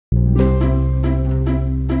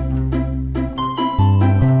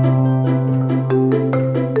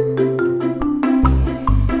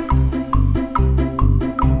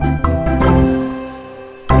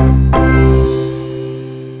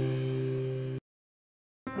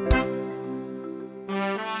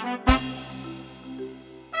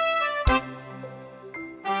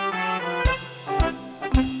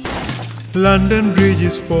London Bridge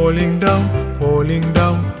is falling down, falling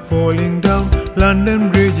down, falling down. London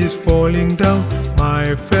Bridge is falling down,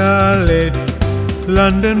 my fair lady.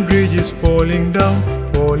 London Bridge is falling down,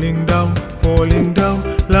 falling down, falling down.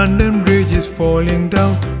 London Bridge is falling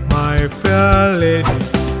down, my fair lady.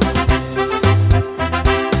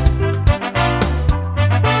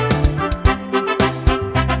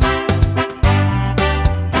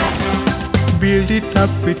 Build it up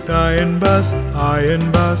with iron bars,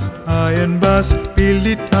 iron bars, iron bars. Build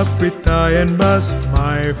it up with iron bars,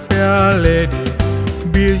 my fair lady.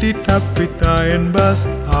 Build it up with iron bars,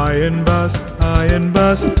 iron bars, iron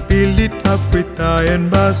bars. Build it up with iron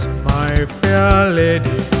bars, my fair lady.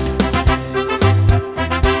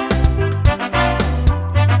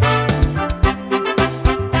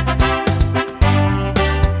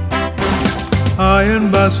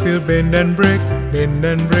 Iron bars will bend and break, bend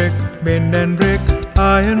and break, bend and break.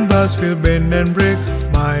 Iron bars will bend and break,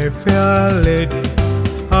 my fair lady.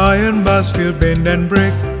 Iron bars will bend and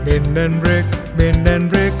break, bend and break, bend and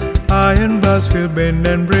break. Iron bars will bend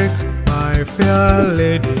and break, my fair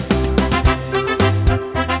lady.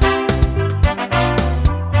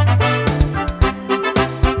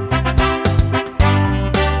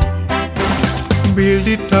 Build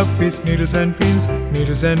it up with needles and pins,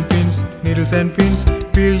 needles and pins, needles and pins.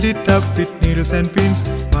 Build it up with needles and pins,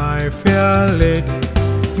 my fair lady.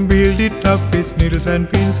 Build it up with needles and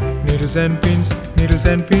pins, needles and pins, needles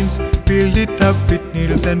and pins. Build it up with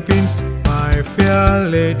needles and pins, my fair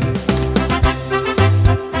lady.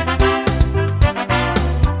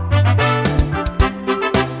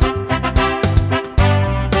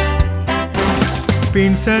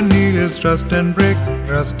 Pins and needles rust and break,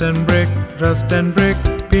 rust and break, rust and break.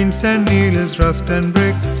 Pins and needles rust and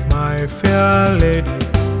break, my fair lady.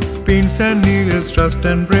 Pins and needles rust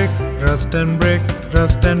and break, rust and break,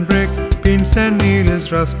 rust and break. Pins and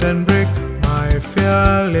needles rust and break, my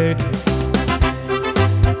fair lady.